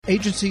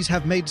Agencies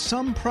have made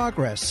some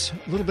progress,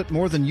 a little bit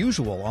more than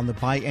usual, on the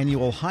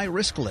biannual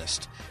high-risk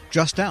list,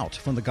 just out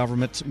from the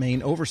government's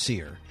main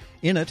overseer.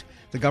 In it,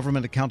 the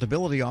Government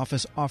Accountability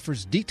Office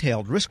offers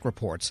detailed risk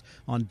reports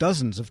on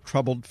dozens of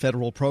troubled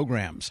federal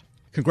programs.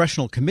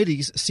 Congressional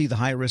committees see the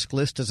high-risk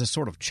list as a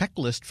sort of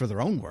checklist for their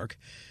own work.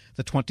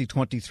 The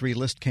 2023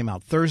 list came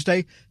out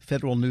Thursday.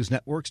 Federal News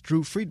Network's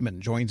Drew Friedman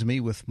joins me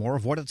with more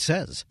of what it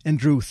says. And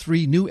Drew,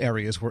 3 new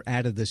areas were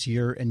added this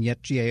year, and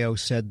yet GAO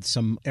said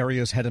some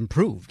areas had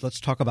improved.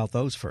 Let's talk about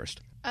those first.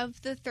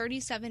 Of the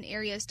 37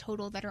 areas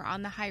total that are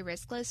on the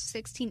high-risk list,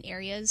 16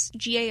 areas,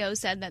 GAO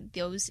said that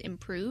those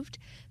improved.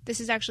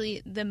 This is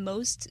actually the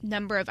most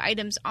number of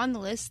items on the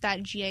list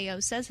that GAO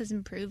says has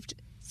improved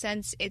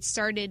since it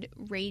started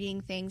rating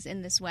things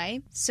in this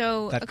way.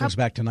 So that goes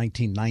back to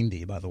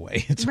 1990, by the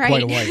way. It's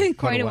right,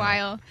 quite a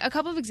while. A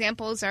couple of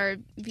examples are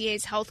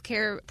VA's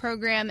healthcare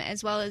program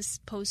as well as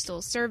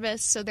Postal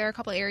Service. So there are a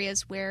couple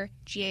areas where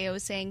GAO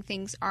is saying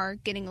things are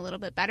getting a little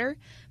bit better.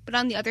 But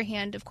on the other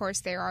hand, of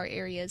course, there are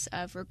areas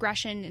of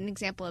regression. An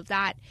example of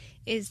that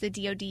is the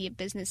DoD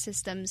Business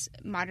Systems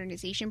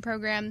Modernization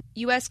Program.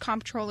 U.S.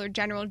 Comptroller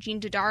General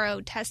Gene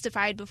Dodaro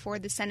testified before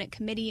the Senate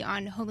Committee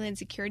on Homeland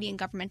Security and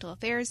Governmental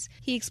Affairs.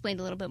 He explained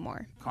a little bit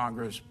more.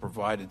 Congress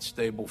provided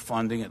stable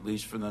funding, at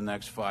least for the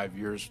next 5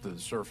 years, to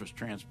the surface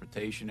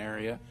transportation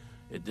area.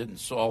 It didn't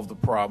solve the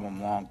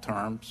problem long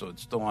term, so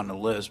it's still on the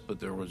list, but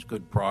there was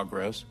good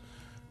progress.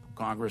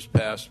 Congress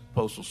passed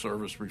Postal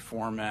Service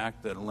Reform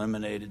Act that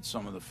eliminated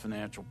some of the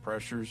financial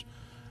pressures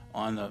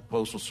on the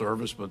Postal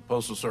Service, but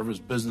Postal Service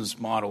business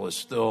model is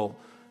still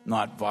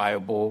not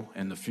viable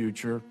in the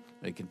future.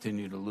 They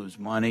continue to lose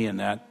money, and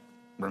that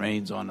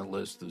remains on the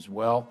list as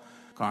well.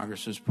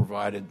 Congress has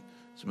provided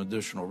some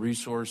additional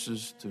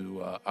resources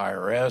to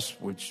IRS,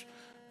 which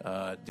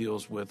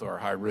deals with our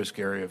high-risk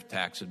area of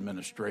tax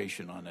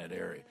administration on that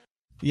area.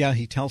 Yeah,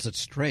 he tells it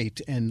straight.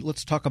 And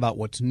let's talk about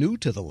what's new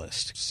to the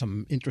list,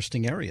 some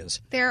interesting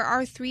areas. There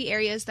are 3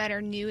 areas that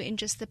are new in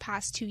just the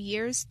past 2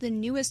 years. The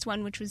newest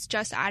one, which was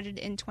just added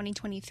in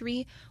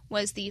 2023,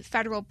 was the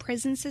federal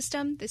prison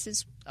system. This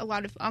is a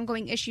lot of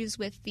ongoing issues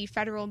with the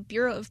Federal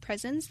Bureau of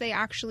Prisons. They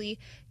actually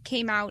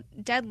came out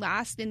dead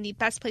last in the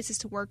best places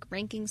to work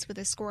rankings with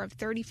a score of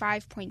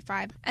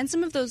 35.5. And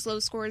some of those low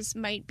scores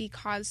might be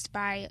caused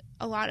by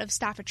a lot of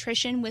staff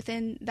attrition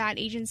within that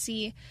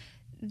agency.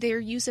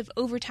 Their use of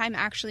overtime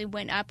actually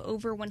went up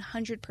over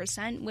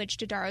 100%, which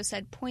Dodaro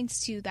said points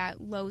to that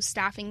low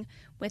staffing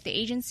with the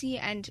agency.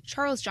 And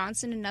Charles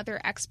Johnson,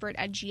 another expert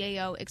at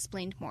GAO,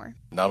 explained more.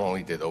 Not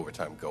only did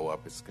overtime go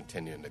up, it's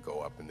continuing to go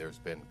up, and there's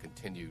been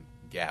continued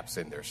gaps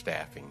in their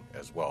staffing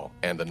as well.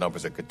 And the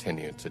numbers are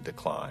continuing to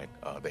decline.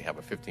 They have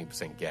a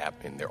 15%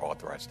 gap in their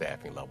authorized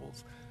staffing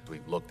levels.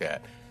 We've looked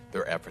at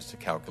their efforts to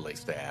calculate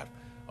staff.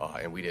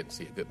 And we didn't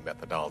see a good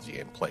methodology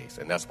in place.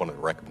 And that's one of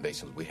the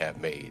recommendations we have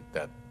made,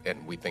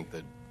 and we think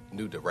the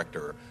new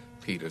director,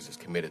 Peters, is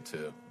committed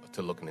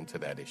to looking into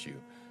that issue.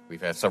 We've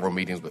had several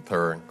meetings with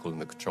her, including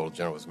the Controller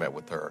General has met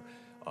with her.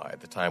 At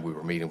the time we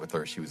were meeting with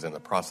her, she was in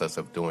the process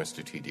of doing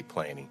strategic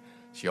planning.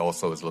 She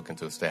also is looking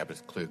to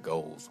establish clear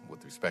goals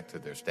with respect to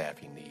their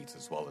staffing needs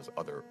as well as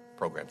other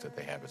programs that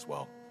they have as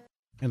well.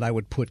 And I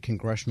would put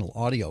congressional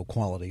audio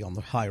quality on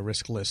the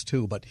high-risk list,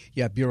 too. But,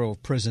 yeah, Bureau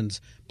of Prisons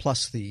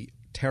plus the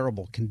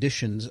terrible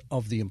conditions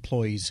of the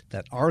employees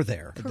that are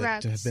there.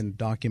 Correct. That have been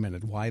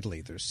documented widely.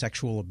 There's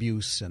sexual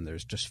abuse and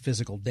there's just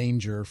physical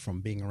danger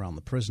from being around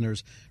the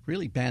prisoners.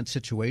 Really bad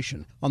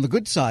situation. On the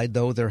good side,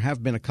 though, there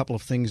have been a couple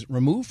of things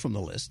removed from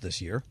the list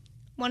this year.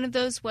 One of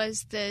those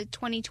was the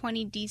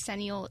 2020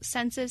 decennial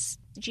census.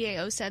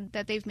 GAO said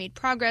that they've made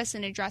progress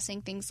in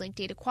addressing things like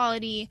data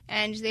quality,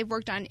 and they've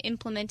worked on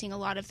implementing a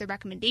lot of the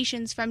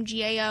recommendations from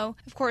GAO.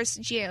 Of course,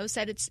 GAO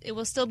said it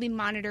will still be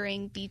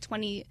monitoring the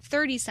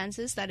 2030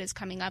 census that is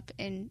coming up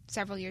in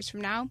several years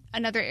from now.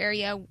 Another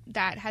area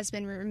that has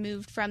been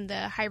removed from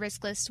the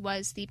high-risk list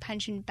was the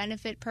pension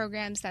benefit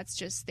programs.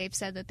 They've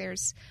said that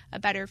there's a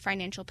better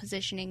financial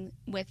positioning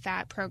with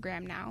that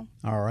program now.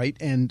 All right,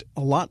 and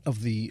a lot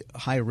of the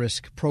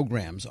high-risk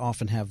programs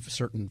often have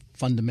certain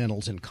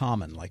fundamentals in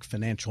common, like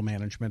financial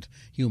management,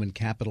 human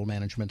capital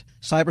management,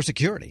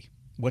 cybersecurity.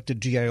 What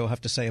did GAO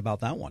have to say about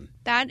that one?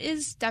 That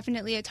is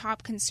definitely a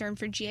top concern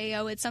for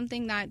GAO. It's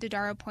something that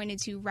Dodaro pointed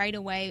to right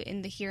away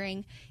in the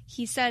hearing.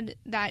 He said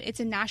that it's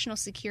a national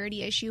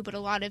security issue, but a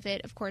lot of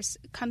it, of course,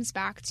 comes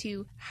back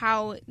to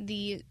how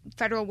the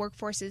federal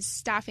workforce is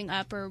staffing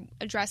up or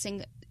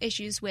addressing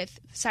issues with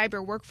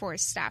cyber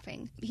workforce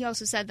staffing. He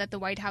also said that the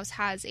White House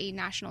has a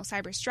national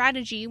cyber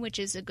strategy, which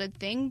is a good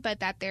thing,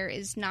 but that there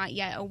is not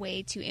yet a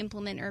way to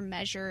implement or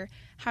measure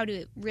how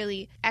to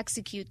really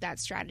execute that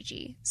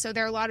strategy. So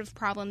there are a lot of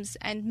problems,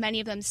 and many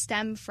of them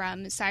stem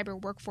from cyber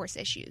workforce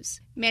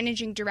issues.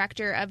 Managing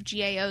Director of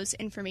GAO's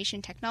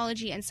Information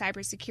Technology and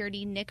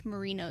Cybersecurity, Nick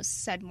Marinos,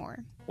 said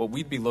more. What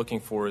we'd be looking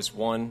for is,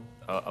 one,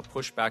 a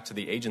pushback to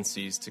the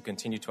agencies to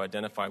continue to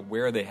identify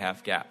where they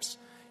have gaps.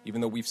 Even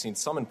though we've seen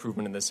some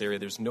improvement in this area,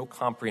 there's no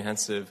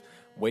comprehensive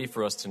way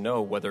for us to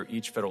know whether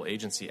each federal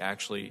agency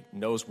actually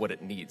knows what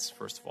it needs,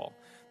 first of all.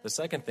 The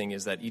second thing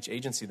is that each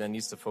agency then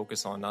needs to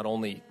focus on not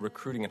only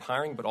recruiting and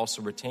hiring, but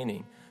also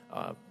retaining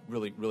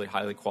really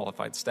highly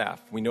qualified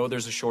staff. We know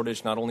there's a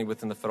shortage not only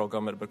within the federal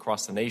government, but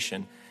across the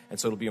nation. And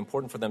so it'll be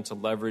important for them to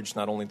leverage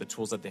not only the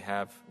tools that they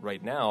have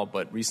right now,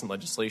 but recent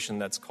legislation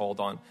that's called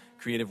on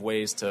creative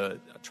ways to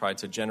try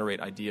to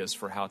generate ideas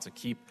for how to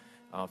keep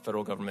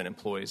federal government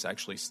employees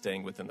actually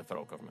staying within the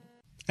federal government.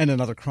 And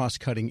another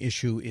cross-cutting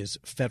issue is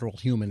federal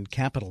human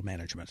capital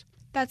management.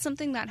 That's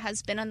something that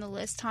has been on the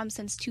list, Tom,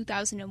 since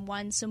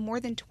 2001, so more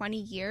than 20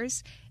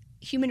 years.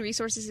 Human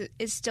resources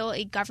is still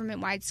a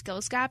government-wide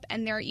skills gap,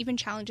 and there are even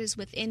challenges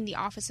within the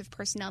Office of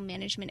Personnel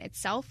Management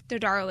itself.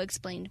 Dodaro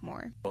explained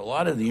more. A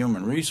lot of the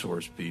human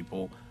resource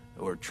people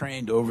were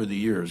trained over the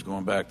years,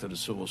 going back to the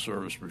civil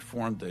service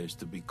reform days,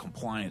 to be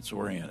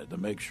compliance-oriented, to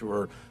make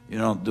sure you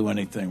don't do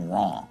anything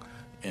wrong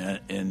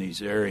in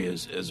these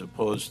areas, as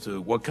opposed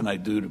to what can I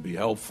do to be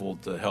helpful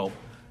to help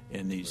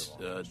in these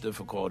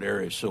difficult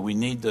areas. So we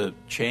need to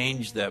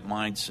change that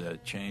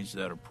mindset, change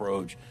that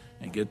approach,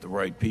 and get the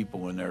right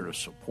people in there to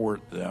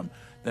support them.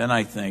 Then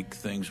I think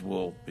things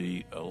will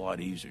be a lot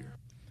easier.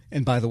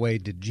 And by the way,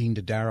 did Gene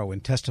Dodaro,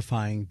 in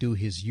testifying, do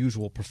his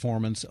usual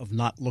performance of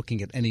not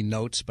looking at any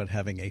notes but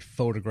having a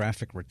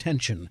photographic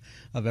retention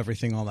of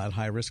everything on that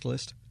high-risk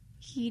list?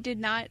 He did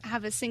not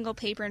have a single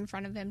paper in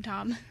front of him,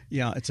 Tom.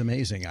 Yeah, it's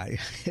amazing.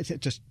 It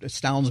just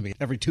astounds me.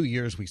 Every 2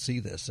 years we see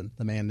this, and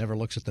the man never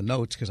looks at the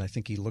notes because I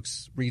think he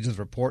reads the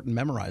report and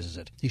memorizes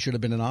it. He should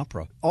have been in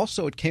opera.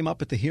 Also, it came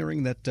up at the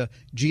hearing that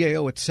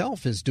GAO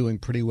itself is doing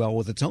pretty well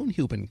with its own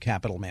human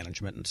capital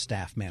management and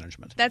staff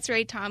management. That's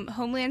right, Tom.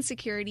 Homeland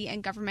Security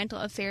and Governmental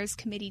Affairs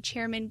Committee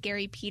Chairman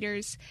Gary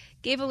Peters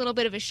gave a little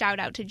bit of a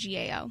shout-out to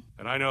GAO.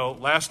 And I know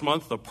last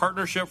month the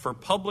Partnership for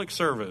Public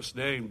Service,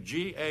 named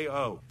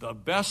GAO, the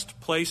best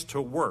place to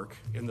work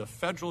in the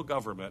federal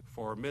government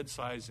for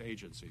mid-sized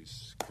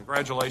agencies.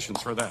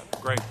 Congratulations for that.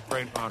 Great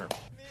honor.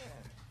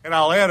 And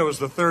I'll add, it was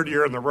the third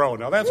year in a row.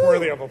 Now, that's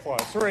worthy of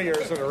applause. 3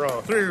 years in a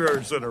row. 3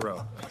 years in a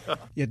row.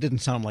 It didn't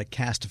sound like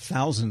Cast of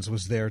Thousands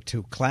was there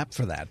to clap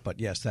for that, but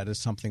yes, that is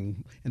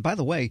something. And by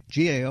the way,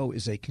 GAO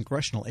is a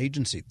congressional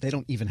agency. They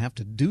don't even have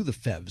to do the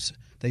FEVs.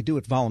 They do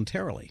it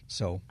voluntarily,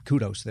 so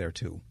kudos there,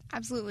 too.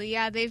 Absolutely,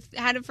 yeah. They've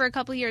had it for a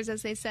couple of years,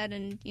 as they said,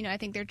 and I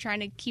think they're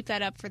trying to keep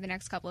that up for the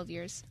next couple of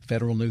years.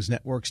 Federal News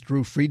Network's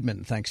Drew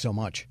Friedman, thanks so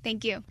much.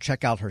 Thank you.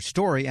 Check out her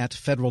story at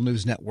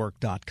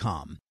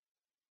federalnewsnetwork.com.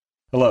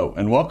 Hello,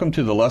 and welcome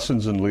to the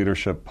Lessons in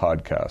Leadership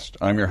podcast.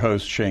 I'm your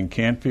host, Shane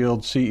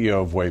Canfield,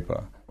 CEO of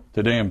WAEPA.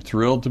 Today I'm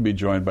thrilled to be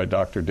joined by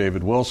Dr.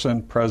 David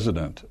Wilson,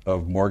 president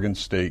of Morgan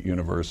State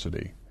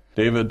University.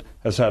 David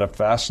has had a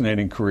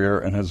fascinating career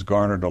and has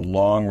garnered a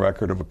long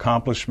record of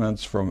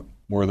accomplishments from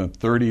more than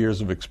 30 years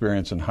of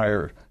experience in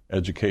higher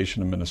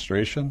education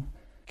administration.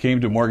 Came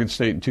to Morgan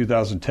State in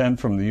 2010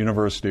 from the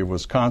University of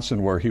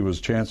Wisconsin, where he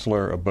was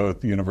chancellor of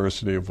both the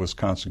University of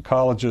Wisconsin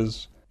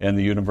Colleges and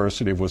the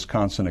University of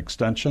Wisconsin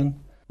Extension.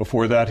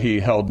 Before that, he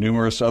held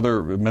numerous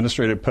other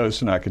administrative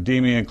posts in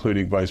academia,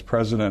 including vice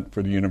president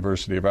for the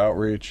University of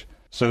Outreach,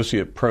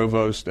 associate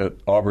provost at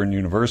Auburn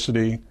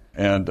University,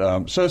 and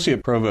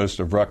associate provost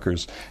of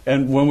Rutgers.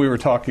 And when we were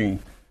talking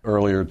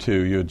earlier,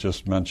 too, you had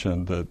just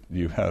mentioned that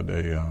you had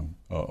a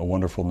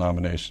wonderful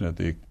nomination at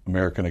the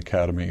American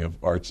Academy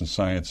of Arts and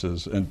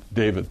Sciences. And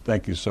David,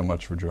 thank you so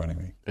much for joining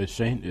me.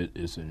 Shane, it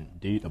is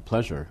indeed a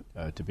pleasure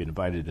to be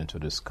invited into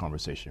this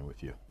conversation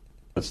with you.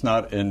 It's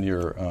not in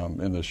your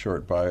in the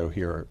short bio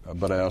here,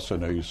 but I also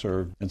know you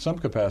served in some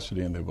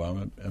capacity in the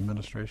Obama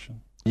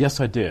administration.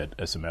 Yes, I did,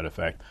 as a matter of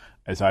fact.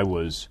 As I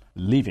was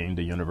leaving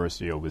the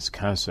University of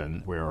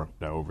Wisconsin, where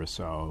I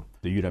oversaw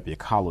the UW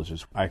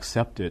colleges, I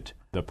accepted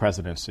the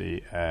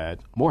presidency at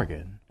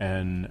Morgan.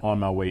 And on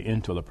my way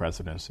into the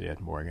presidency at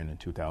Morgan in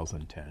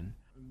 2010,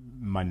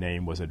 my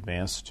name was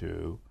advanced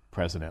to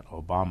President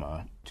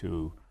Obama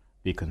to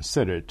be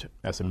considered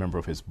as a member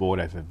of his board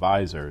of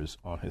advisors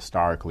on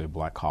historically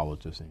black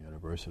colleges and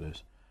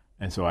universities.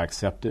 And so I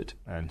accepted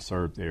and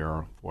served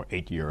there for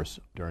 8 years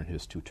during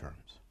his 2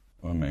 terms.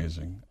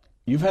 Amazing.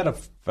 You've had a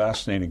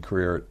fascinating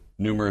career at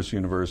numerous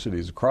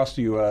universities across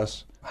the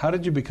U.S. How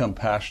did you become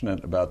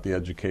passionate about the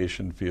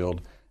education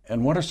field,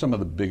 and what are some of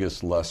the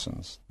biggest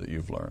lessons that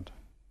you've learned?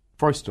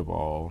 First of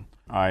all,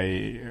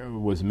 I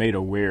was made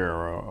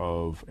aware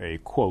of a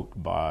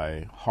quote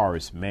by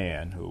Horace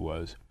Mann, who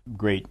was a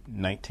great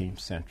 19th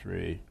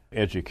century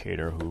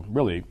educator who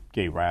really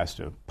gave rise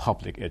to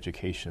public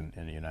education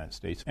in the United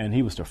States. And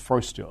he was the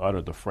first to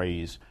utter the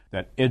phrase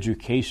that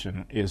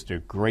education is the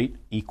great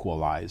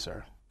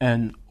equalizer.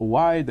 And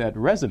why that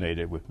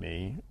resonated with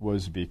me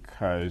was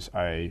because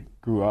I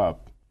grew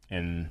up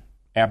in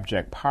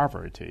abject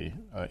poverty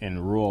in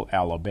rural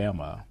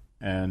Alabama,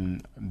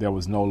 and there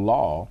was no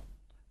law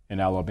in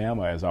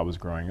Alabama as I was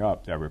growing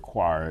up that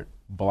required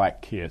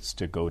black kids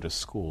to go to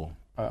school.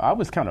 I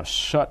was kind of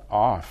shut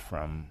off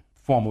from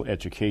formal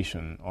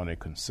education on a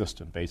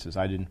consistent basis.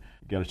 I didn't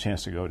get a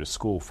chance to go to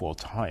school full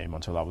time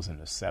until I was in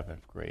the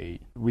 7th grade.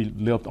 We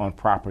lived on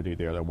property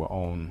there that were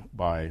owned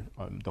by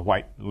the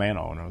white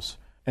landowners.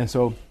 And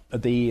so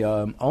the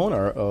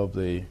owner of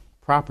the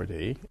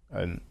property,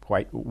 a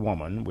white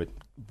woman would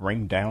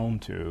bring down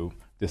to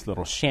this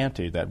little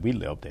shanty that we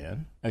lived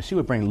in, and she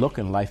would bring Look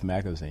and Life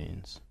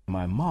magazines.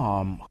 My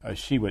mom,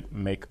 she would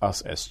make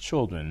us as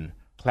children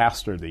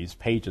plaster these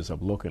pages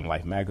of Look and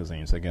Life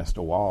magazines against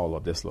the wall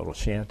of this little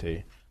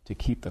shanty to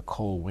keep the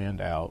cold wind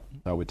out.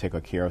 I would take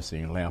a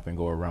kerosene lamp and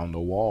go around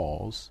the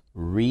walls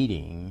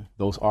reading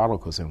those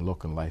articles in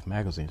Look and Life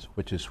magazines,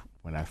 which is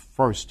when I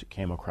first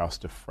came across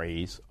the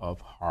phrase of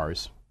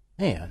Horace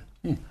Mann.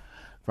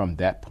 From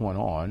that point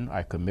on,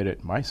 I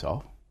committed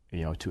myself,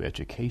 to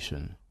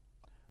education.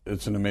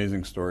 It's an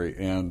amazing story,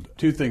 and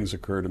two things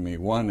occur to me.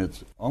 One,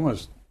 it's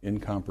almost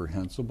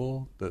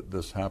incomprehensible that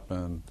this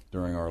happened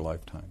during our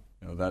lifetime.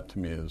 That to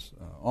me is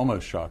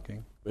almost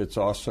shocking. It's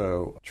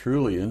also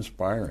truly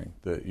inspiring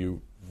that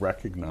you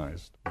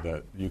recognized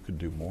that you could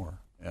do more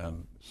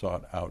and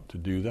sought out to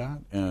do that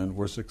and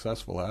were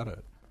successful at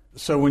it.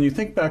 So when you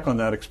think back on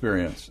that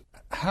experience,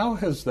 how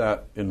has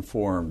that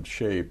informed,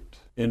 shaped,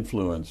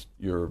 influenced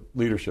your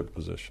leadership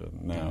position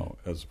now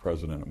as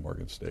president of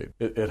Morgan State?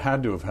 It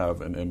had to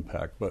have an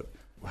impact, but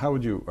how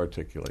would you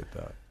articulate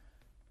that?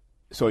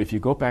 So if you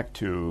go back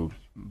to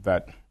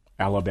that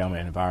Alabama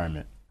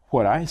environment,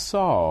 what I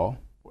saw,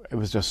 it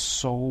was just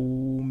so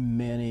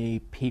many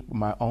people,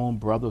 my own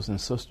brothers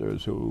and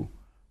sisters, who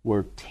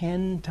were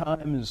 10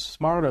 times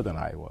smarter than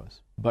I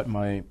was. But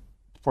my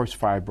first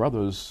 5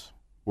 brothers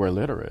were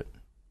illiterate.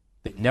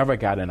 They never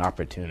got an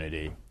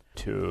opportunity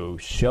to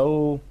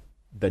show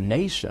the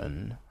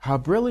nation how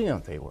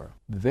brilliant they were.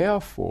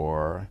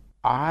 Therefore,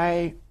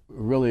 I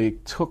really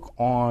took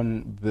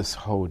on this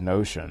whole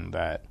notion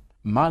that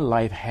my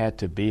life had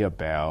to be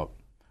about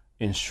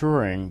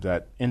ensuring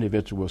that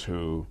individuals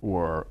who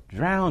were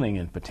drowning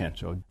in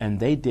potential and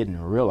they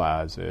didn't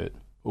realize it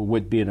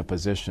would be in a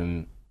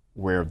position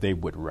where they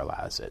would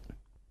realize it.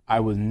 I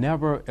was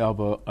never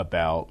ever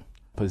about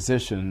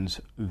positions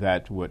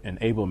that would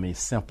enable me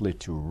simply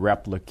to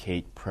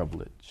replicate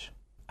privilege.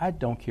 I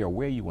don't care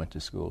where you went to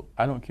school.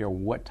 I don't care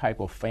what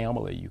type of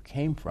family you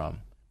came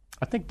from.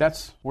 I think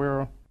that's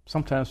where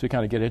sometimes we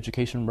kind of get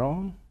education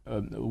wrong.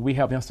 We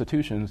have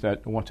institutions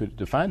that want to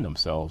define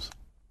themselves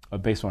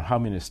based on how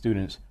many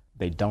students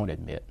they don't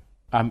admit.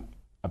 I'm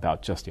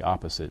about just the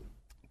opposite,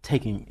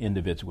 taking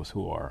individuals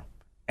who are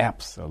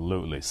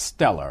absolutely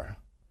stellar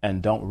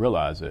and don't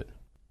realize it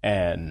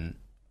and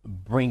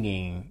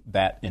bringing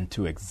that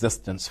into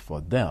existence for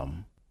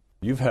them.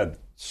 You've had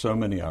so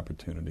many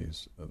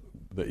opportunities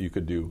that you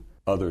could do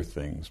other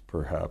things,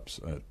 perhaps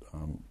at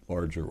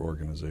larger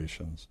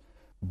organizations,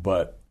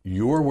 but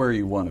you're where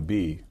you want to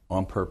be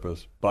on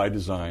purpose, by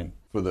design,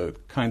 for the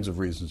kinds of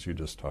reasons you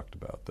just talked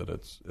about, that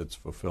it's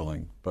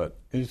fulfilling. But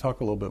can you talk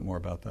a little bit more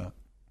about that?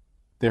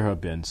 There have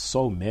been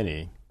so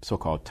many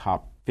so-called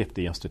top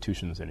 50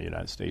 institutions in the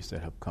United States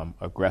that have come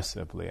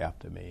aggressively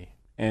after me.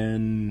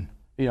 And,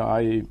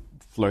 I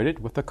flirted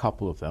with a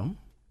couple of them,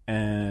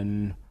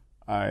 and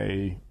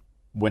I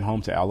went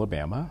home to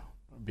Alabama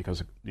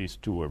because these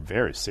two were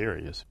very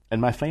serious.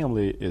 And my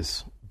family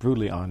is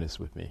brutally honest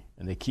with me,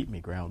 and they keep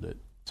me grounded.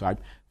 So I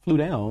flew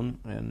down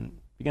and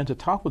began to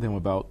talk with them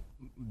about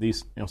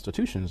these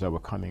institutions that were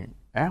coming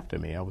after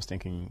me. I was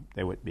thinking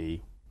they would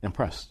be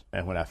impressed.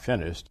 And when I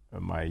finished,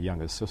 my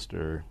youngest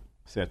sister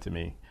said to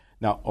me,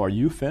 "Now, are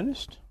you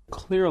finished?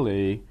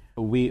 Clearly,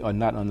 we are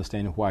not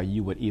understanding why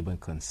you would even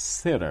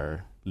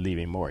consider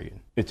leaving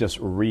Morgan." It just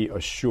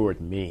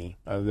reassured me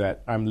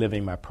that I'm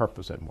living my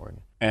purpose at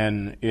Morgan.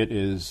 And it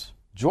is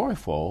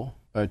joyful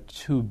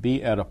to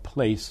be at a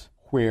place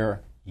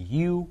where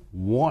you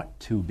want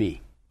to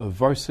be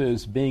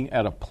versus being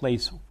at a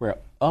place where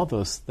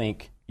others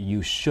think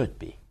you should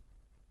be.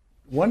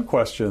 One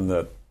question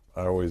that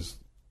I always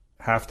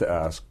have to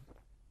ask,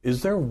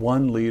 is there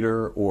one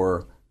leader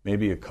or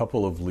maybe a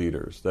couple of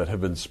leaders that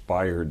have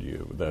inspired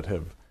you,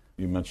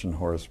 you mentioned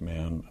Horace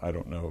Mann, I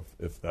don't know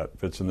if that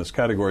fits in this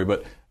category,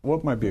 but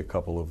what might be a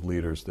couple of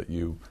leaders that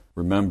you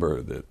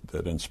remember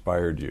that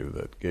inspired you,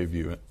 that gave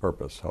you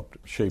purpose, helped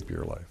shape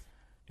your life?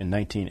 In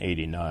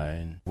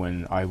 1989,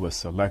 when I was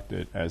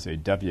selected as a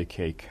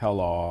W.K.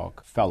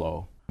 Kellogg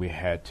Fellow, we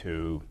had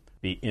to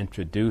be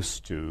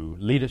introduced to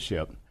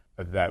leadership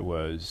that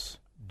was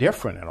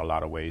different in a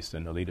lot of ways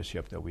than the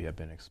leadership that we had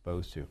been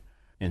exposed to.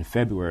 In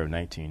February of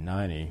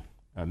 1990,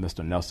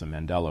 Mr. Nelson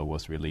Mandela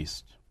was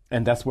released.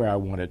 And that's where I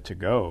wanted to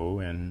go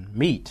and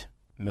meet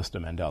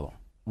Mr. Mandela.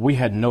 We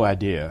had no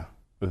idea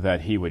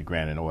that he would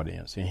grant an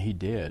audience, and he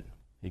did.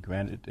 He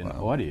granted an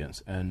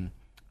audience, and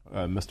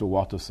Mr.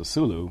 Walter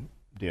Sisulu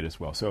did as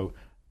well. So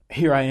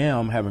here I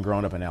am, having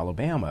grown up in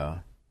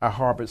Alabama. I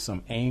harbored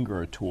some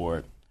anger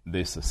toward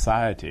the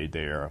society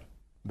there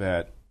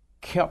that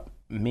kept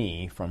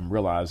me from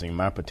realizing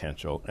my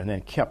potential and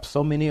then kept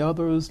so many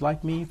others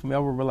like me from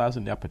ever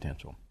realizing their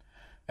potential.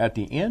 At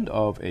the end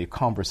of a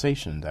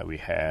conversation that we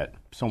had,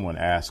 someone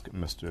asked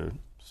Mr.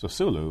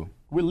 Sisulu,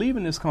 "We're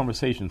leaving this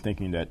conversation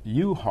thinking that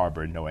you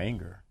harbor no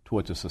anger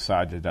towards a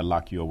society that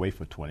locked you away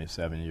for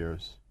 27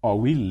 years. Are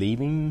we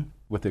leaving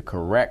with the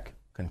correct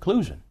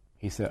conclusion?"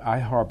 He said, "I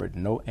harbored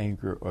no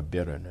anger or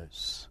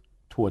bitterness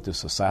toward the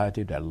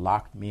society that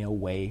locked me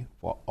away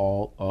for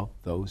all of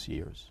those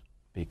years,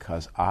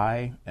 because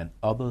I and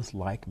others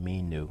like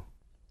me knew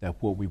that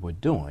what we were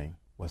doing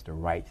was the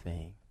right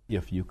thing.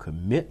 If you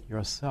commit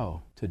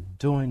yourself to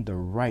doing the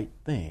right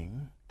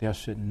thing, there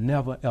should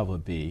never, ever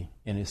be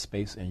any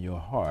space in your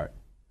heart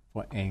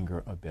for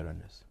anger or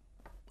bitterness.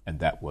 And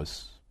that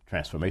was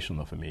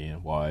transformational for me,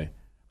 and why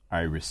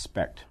I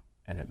respect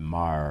and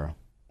admire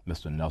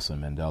Mr.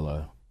 Nelson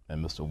Mandela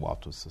and Mr.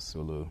 Walter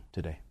Sisulu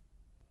today.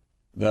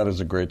 That is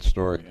a great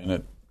story, and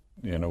it,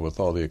 with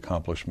all the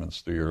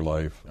accomplishments through your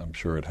life, I'm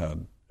sure it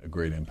had a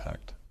great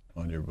impact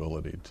on your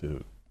ability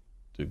to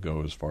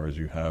go as far as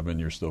you have, and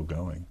you're still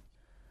going.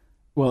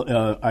 Well,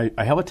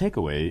 I have a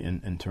takeaway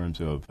in terms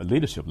of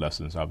leadership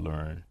lessons I've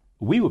learned.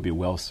 We would be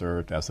well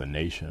served as a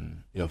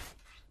nation if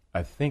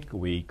I think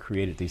we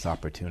created these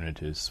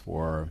opportunities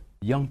for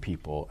young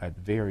people at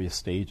various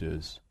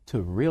stages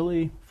to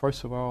really,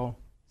 first of all,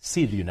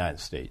 see the United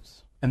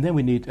States. And then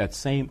we need that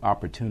same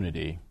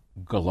opportunity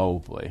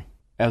globally.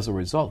 As a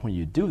result, when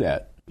you do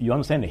that, you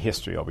understand the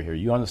history over here,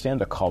 you understand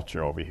the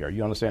culture over here,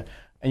 you understand,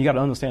 and you got to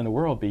understand the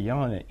world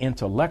beyond an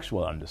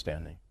intellectual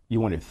understanding. You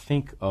want to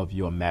think of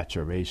your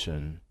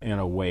maturation in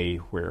a way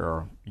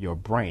where your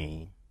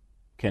brain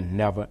can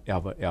never,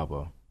 ever,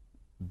 ever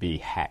be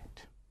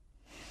hacked.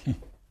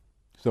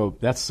 So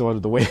that's sort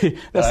of the way.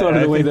 That's sort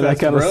of the way that I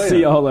kind of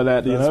see all of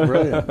that. That's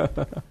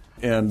brilliant.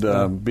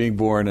 And being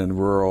born in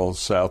rural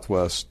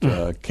Southwest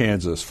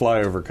Kansas,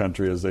 flyover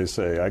country, as they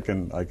say, I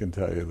can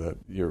tell you that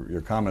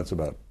your comments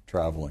about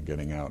travel and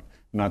getting out,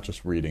 not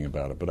just reading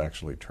about it, but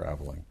actually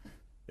traveling,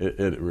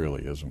 it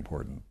really is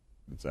important.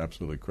 It's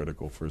absolutely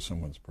critical for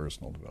someone's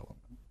personal development.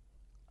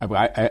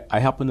 I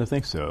happen to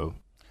think so.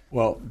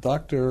 Well,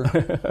 Dr.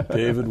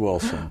 David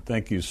Wilson,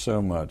 thank you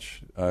so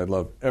much. I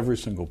love every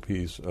single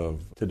piece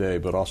of today,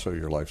 but also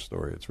your life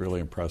story. It's really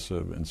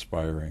impressive,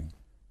 inspiring,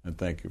 and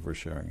thank you for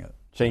sharing it.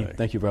 Shane, today.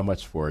 Thank you very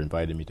much for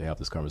inviting me to have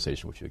this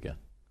conversation with you again.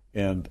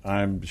 And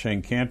I'm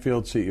Shane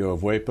Canfield, CEO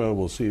of WEPA.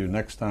 We'll see you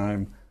next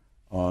time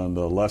on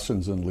the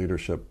Lessons in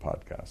Leadership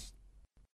podcast.